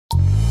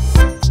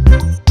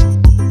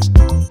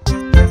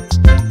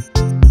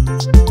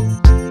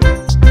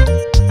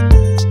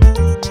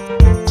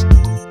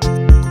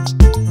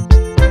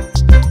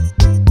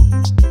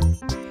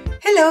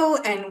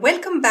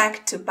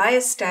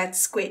Biostats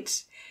Squid.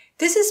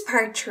 This is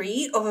part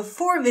 3 of a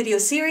 4-video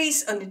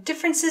series on the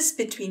differences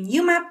between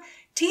UMAP,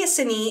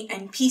 TSNE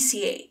and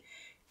PCA.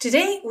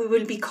 Today we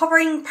will be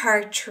covering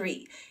part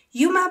 3,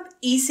 UMAP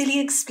Easily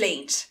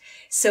Explained.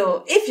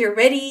 So if you're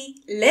ready,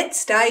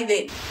 let's dive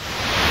in.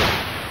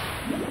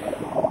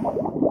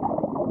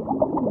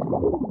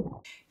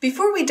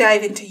 Before we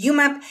dive into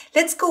UMAP,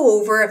 let's go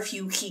over a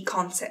few key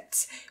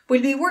concepts.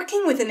 We'll be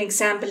working with an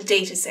example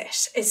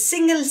dataset, a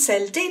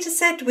single-cell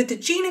dataset with a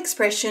gene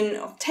expression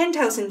of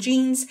 10,000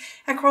 genes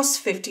across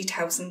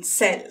 50,000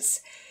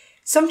 cells.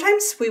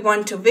 Sometimes we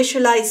want to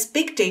visualize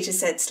big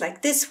datasets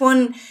like this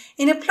one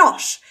in a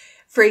plot,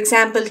 for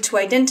example, to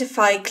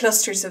identify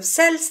clusters of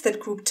cells that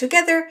group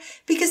together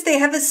because they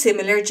have a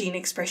similar gene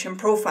expression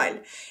profile.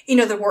 In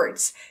other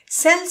words,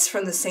 cells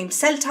from the same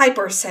cell type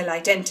or cell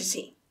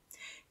identity.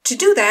 To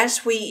do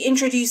that, we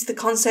introduce the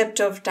concept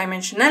of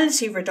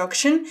dimensionality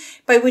reduction,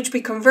 by which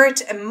we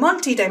convert a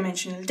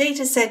multi-dimensional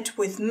dataset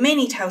with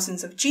many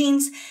thousands of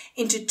genes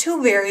into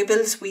two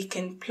variables we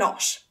can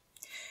plot.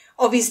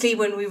 Obviously,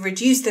 when we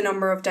reduce the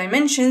number of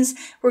dimensions,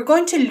 we're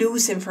going to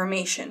lose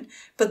information,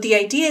 but the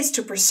idea is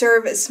to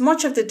preserve as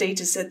much of the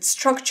dataset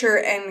structure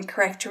and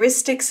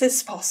characteristics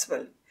as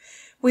possible.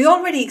 We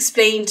already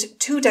explained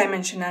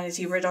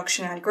two-dimensionality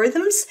reduction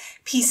algorithms,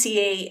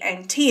 PCA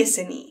and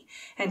TSNE,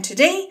 and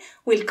today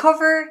we'll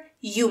cover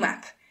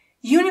UMAP,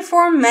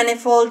 Uniform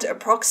Manifold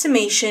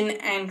Approximation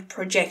and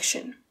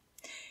Projection.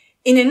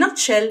 In a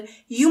nutshell,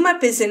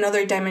 UMAP is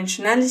another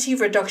dimensionality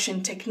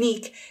reduction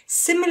technique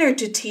similar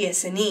to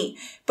TSNE,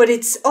 but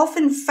it's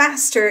often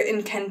faster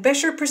and can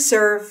better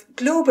preserve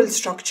global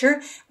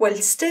structure while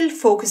still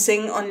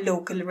focusing on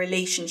local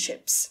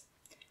relationships.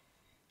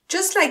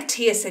 Just like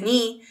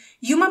TSNE,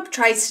 UMAP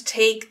tries to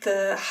take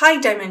the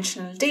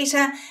high-dimensional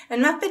data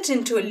and map it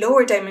into a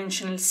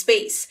lower-dimensional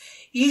space,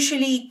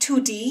 usually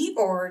 2D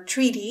or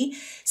 3D,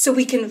 so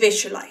we can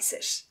visualize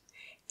it.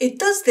 It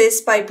does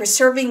this by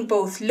preserving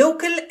both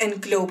local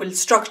and global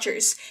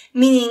structures,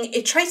 meaning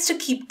it tries to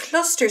keep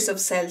clusters of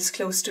cells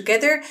close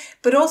together,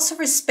 but also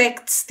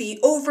respects the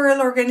overall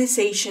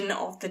organization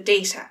of the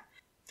data.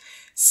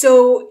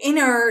 So in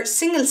our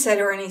single-cell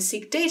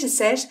RNA-seq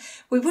dataset,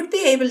 we would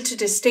be able to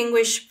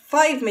distinguish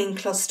 5 main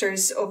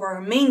clusters of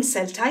our main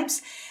cell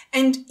types,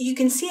 and you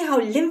can see how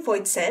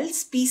lymphoid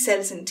cells, B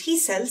cells and T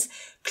cells,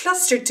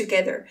 cluster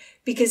together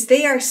because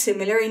they are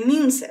similar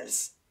immune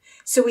cells.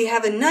 So we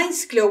have a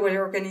nice global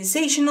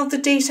organization of the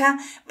data,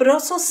 but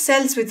also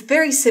cells with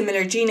very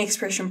similar gene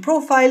expression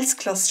profiles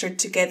clustered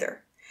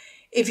together.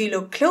 If you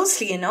look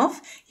closely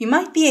enough, you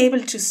might be able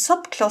to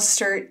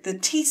subcluster the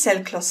T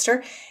cell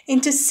cluster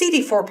into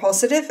CD4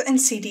 positive and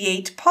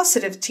CD8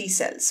 positive T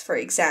cells, for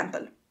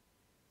example.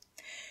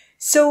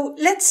 So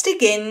let's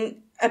dig in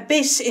a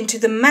bit into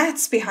the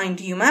maths behind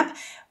UMAP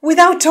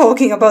without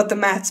talking about the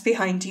maths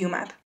behind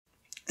UMAP.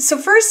 So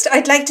first,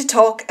 I'd like to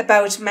talk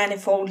about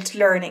manifold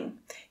learning.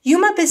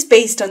 UMAP is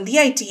based on the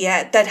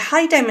idea that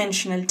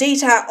high-dimensional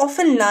data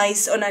often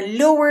lies on a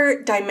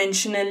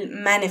lower-dimensional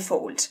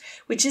manifold,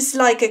 which is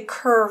like a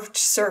curved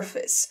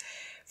surface.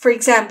 For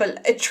example,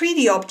 a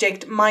 3D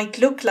object might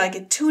look like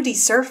a 2D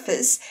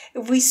surface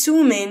if we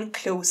zoom in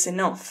close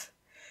enough.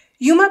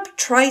 UMAP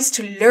tries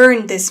to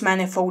learn this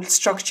manifold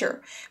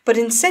structure, but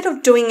instead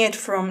of doing it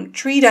from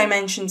 3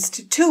 dimensions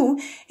to 2,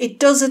 it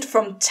does it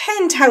from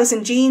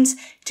 10,000 genes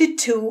to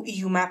 2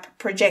 UMAP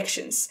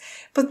projections.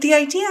 But the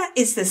idea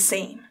is the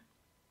same.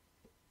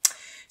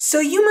 So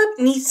UMAP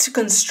needs to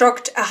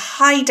construct a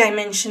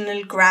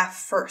high-dimensional graph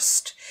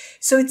first.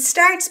 So it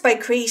starts by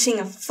creating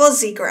a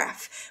fuzzy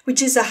graph,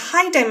 which is a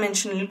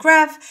high-dimensional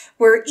graph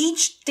where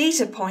each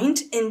data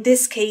point, in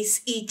this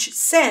case each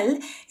cell,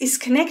 is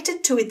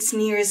connected to its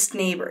nearest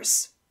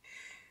neighbours.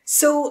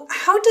 So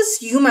how does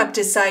UMAP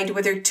decide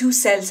whether two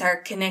cells are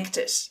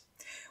connected?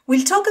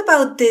 We'll talk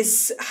about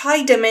this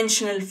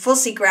high-dimensional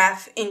fuzzy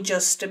graph in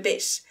just a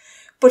bit.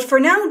 But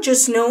for now,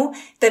 just know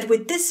that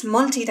with this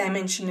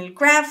multi-dimensional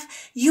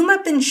graph,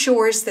 UMAP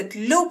ensures that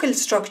local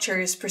structure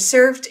is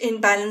preserved in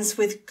balance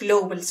with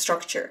global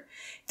structure.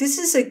 This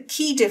is a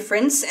key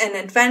difference and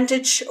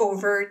advantage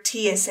over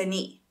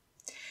TSNE.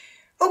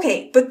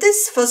 Okay, but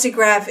this fuzzy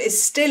graph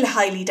is still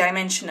highly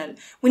dimensional.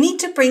 We need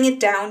to bring it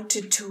down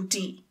to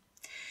 2D.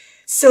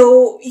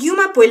 So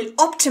UMAP will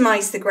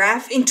optimize the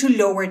graph into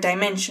lower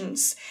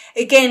dimensions.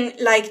 Again,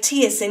 like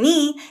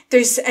TSNE,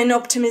 there's an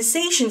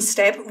optimization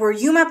step where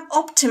UMAP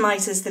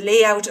optimizes the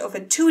layout of a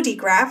 2D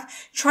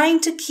graph,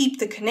 trying to keep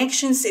the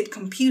connections it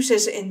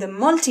computed in the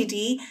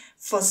multi-D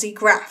fuzzy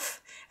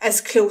graph as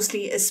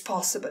closely as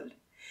possible.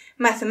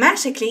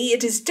 Mathematically,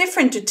 it is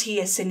different to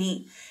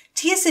TSNE.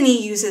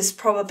 TSNE uses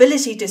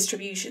probability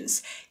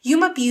distributions.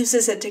 UMAP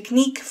uses a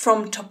technique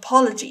from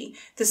topology,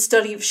 the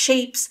study of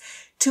shapes,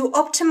 to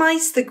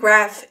optimize the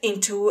graph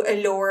into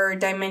a lower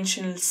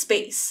dimensional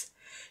space.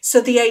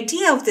 So the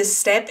idea of this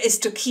step is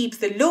to keep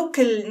the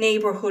local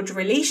neighborhood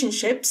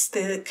relationships,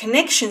 the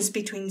connections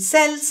between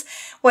cells,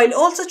 while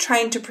also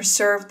trying to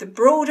preserve the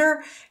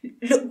broader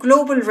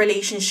global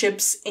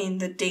relationships in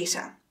the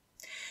data.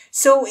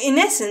 So in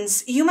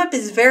essence, UMAP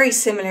is very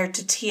similar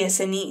to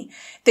TSNE.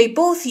 They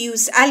both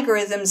use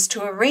algorithms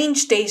to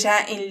arrange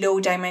data in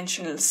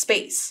low-dimensional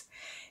space.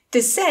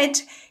 This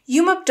said,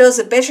 UMAP does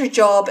a better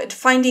job at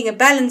finding a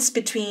balance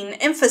between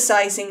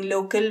emphasizing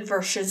local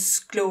versus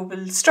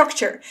global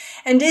structure,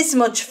 and is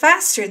much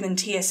faster than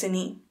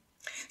TSNE.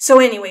 So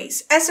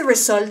anyways, as a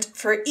result,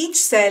 for each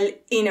cell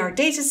in our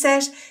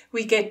dataset,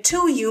 we get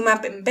 2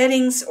 UMAP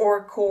embeddings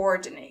or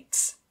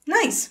coordinates.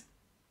 Nice!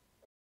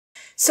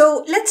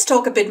 So let's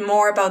talk a bit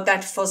more about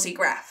that fuzzy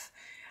graph.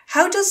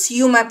 How does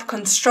UMAP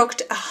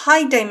construct a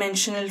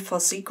high-dimensional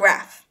fuzzy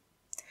graph?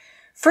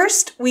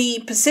 First, we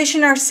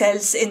position our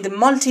cells in the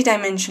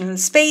multi-dimensional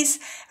space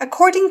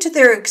according to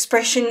their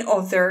expression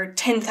of their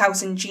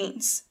 10,000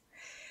 genes.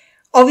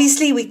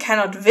 Obviously, we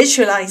cannot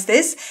visualize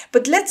this,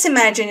 but let's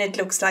imagine it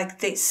looks like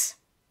this.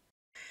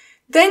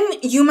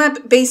 Then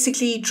UMAP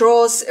basically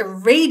draws a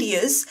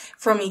radius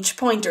from each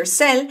point or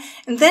cell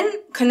and then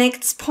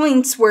connects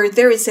points where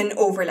there is an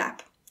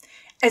overlap.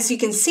 As you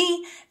can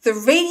see, the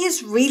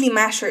radius really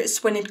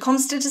matters when it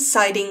comes to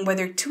deciding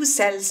whether 2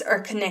 cells are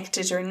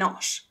connected or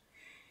not.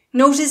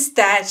 Notice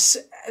that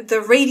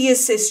the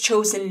radius is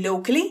chosen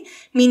locally,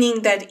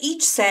 meaning that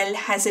each cell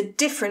has a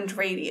different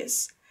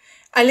radius.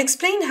 I'll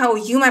explain how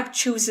UMAP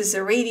chooses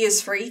a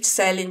radius for each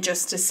cell in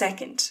just a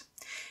second.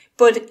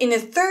 But in a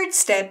third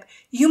step,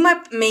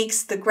 UMAP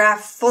makes the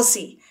graph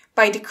fuzzy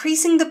by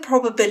decreasing the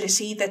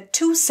probability that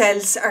 2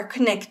 cells are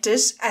connected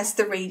as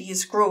the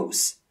radius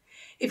grows.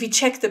 If you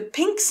check the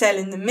pink cell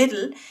in the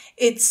middle,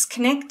 it's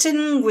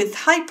connecting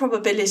with high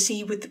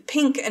probability with the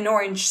pink and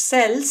orange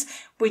cells,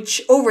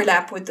 which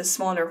overlap with the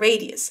smaller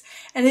radius,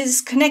 and it is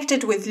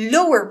connected with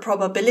lower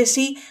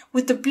probability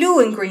with the blue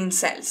and green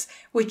cells,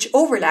 which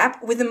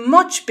overlap with a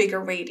much bigger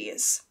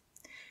radius.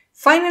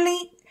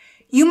 Finally,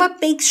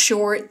 UMAP makes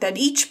sure that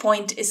each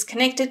point is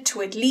connected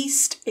to at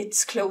least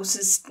its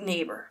closest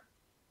neighbour.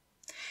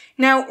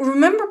 Now,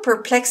 remember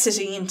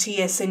perplexity in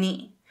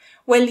TSNE.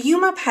 Well,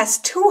 UMAP has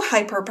 2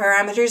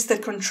 hyperparameters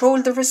that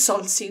control the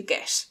results you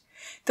get.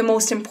 The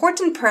most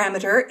important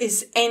parameter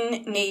is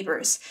n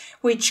neighbours,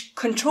 which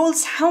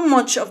controls how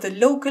much of the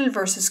local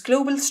versus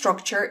global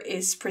structure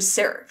is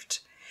preserved.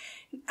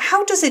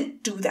 How does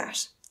it do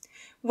that?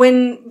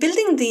 When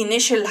building the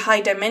initial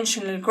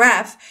high-dimensional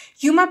graph,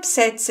 UMAP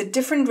sets a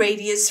different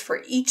radius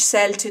for each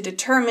cell to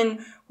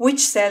determine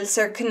which cells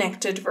are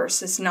connected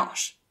versus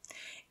not.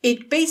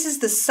 It bases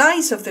the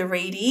size of the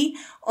radii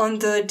on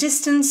the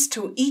distance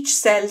to each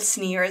cell's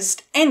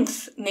nearest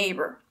nth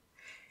neighbour.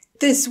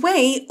 This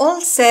way, all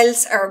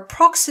cells are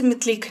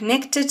approximately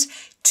connected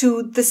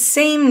to the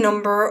same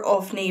number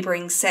of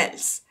neighbouring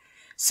cells.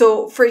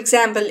 So, for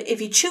example, if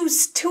you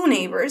choose 2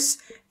 neighbours,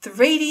 the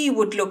radii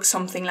would look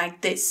something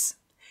like this.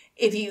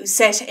 If you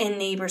set n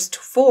neighbours to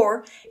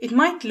 4, it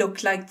might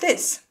look like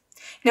this.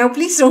 Now,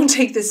 please don't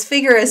take this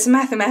figure as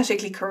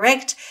mathematically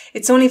correct.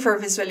 It's only for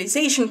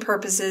visualization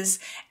purposes,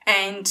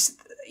 and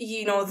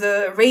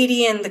the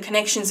radii and the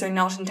connections are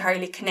not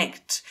entirely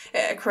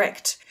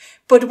correct.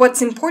 But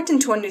what's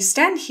important to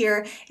understand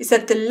here is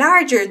that the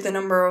larger the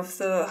number of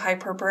the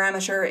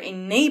hyperparameter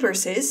in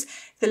neighbours is,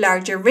 the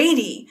larger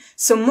radii,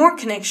 so more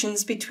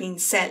connections between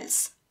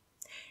cells.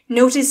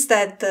 Notice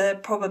that the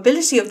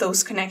probability of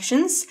those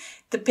connections,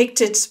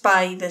 depicted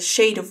by the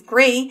shade of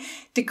grey,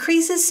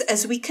 decreases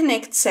as we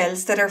connect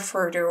cells that are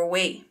further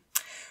away.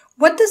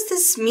 What does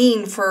this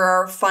mean for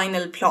our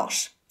final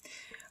plot?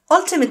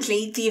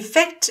 Ultimately, the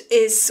effect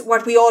is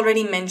what we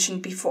already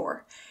mentioned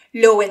before.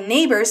 Low n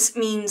neighbours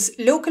means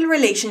local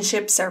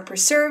relationships are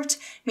preserved,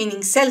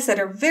 meaning cells that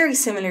are very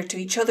similar to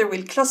each other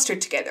will cluster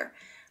together.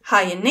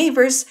 High n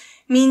neighbours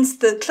means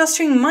the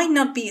clustering might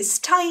not be as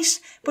tight,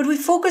 but we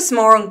focus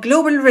more on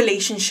global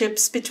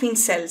relationships between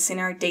cells in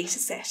our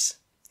dataset.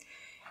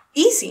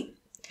 Easy.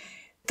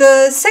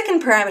 The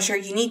second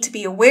parameter you need to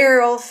be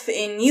aware of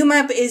in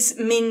UMAP is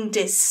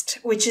min-dist,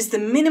 which is the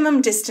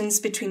minimum distance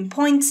between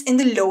points in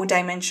the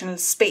low-dimensional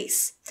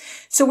space.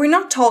 So we're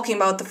not talking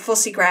about the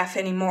fuzzy graph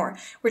anymore.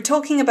 We're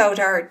talking about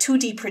our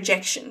 2D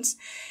projections.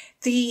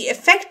 The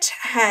effect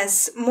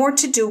has more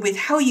to do with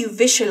how you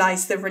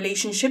visualize the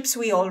relationships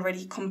we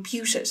already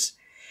computed.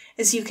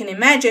 As you can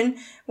imagine,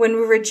 when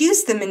we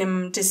reduce the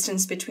minimum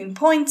distance between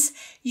points,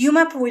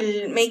 UMAP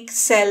will make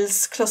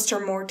cells cluster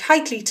more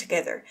tightly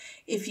together.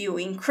 If you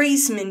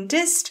increase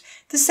min-dist,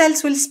 the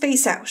cells will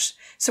space out.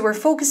 So we're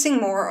focusing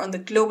more on the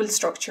global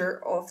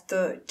structure of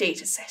the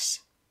dataset.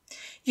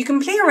 You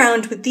can play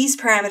around with these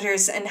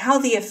parameters and how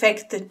they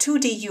affect the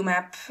 2D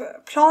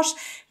UMAP plot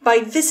by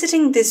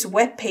visiting this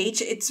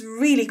webpage. It's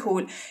really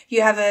cool.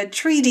 You have a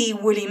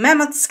 3D woolly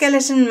mammoth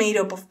skeleton made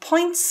up of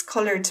points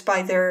coloured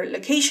by their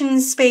location in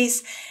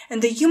space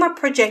and the UMAP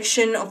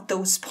projection of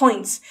those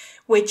points,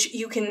 which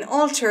you can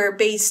alter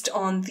based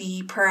on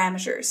the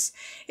parameters.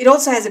 It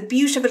also has a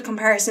beautiful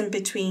comparison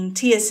between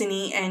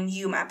TSNE and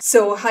UMAP,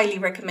 so highly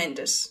recommend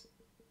it.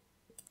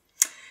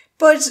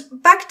 But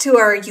back to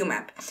our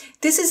UMAP.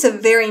 This is a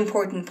very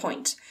important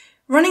point.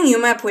 Running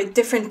UMAP with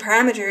different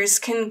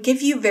parameters can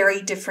give you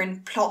very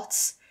different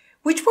plots.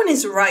 Which one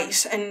is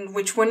right and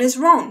which one is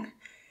wrong?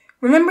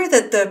 Remember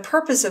that the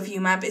purpose of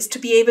UMAP is to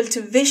be able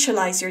to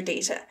visualize your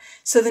data,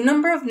 so the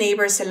number of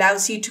neighbours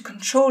allows you to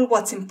control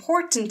what's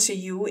important to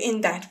you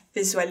in that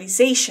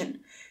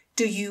visualization.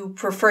 Do you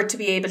prefer to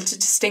be able to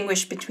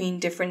distinguish between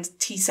different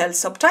T-cell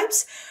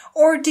subtypes,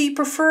 or do you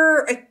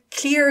prefer a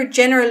clear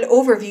general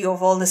overview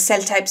of all the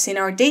cell types in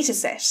our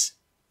dataset?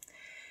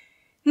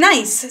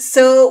 Nice!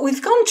 So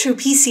we've gone through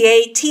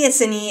PCA,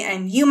 TSNE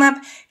and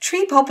UMAP,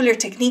 3 popular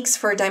techniques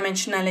for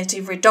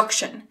dimensionality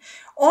reduction.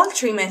 All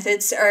 3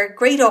 methods are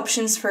great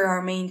options for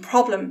our main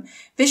problem,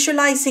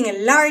 visualizing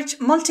a large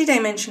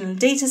multidimensional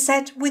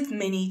dataset with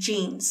many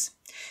genes.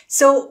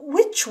 So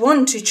which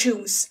one to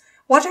choose?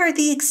 What are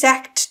the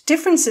exact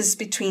differences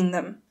between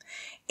them?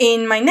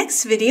 In my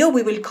next video,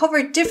 we will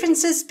cover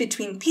differences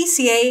between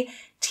PCA,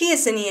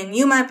 TSNE and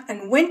UMAP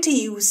and when to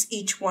use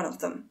each one of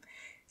them.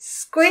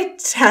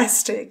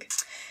 Squidtastic!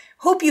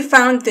 Hope you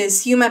found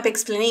this UMAP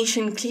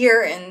explanation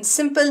clear and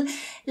simple.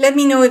 Let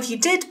me know if you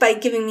did by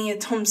giving me a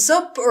thumbs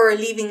up or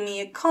leaving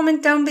me a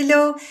comment down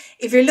below.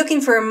 If you're looking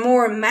for a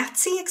more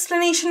mathsy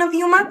explanation of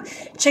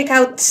UMAP, check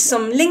out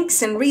some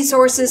links and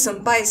resources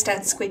on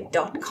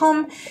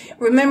biostatsquid.com.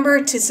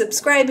 Remember to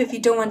subscribe if you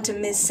don't want to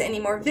miss any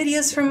more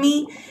videos from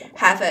me.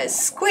 Have a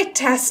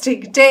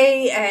squidtastic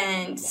day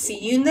and see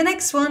you in the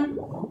next one.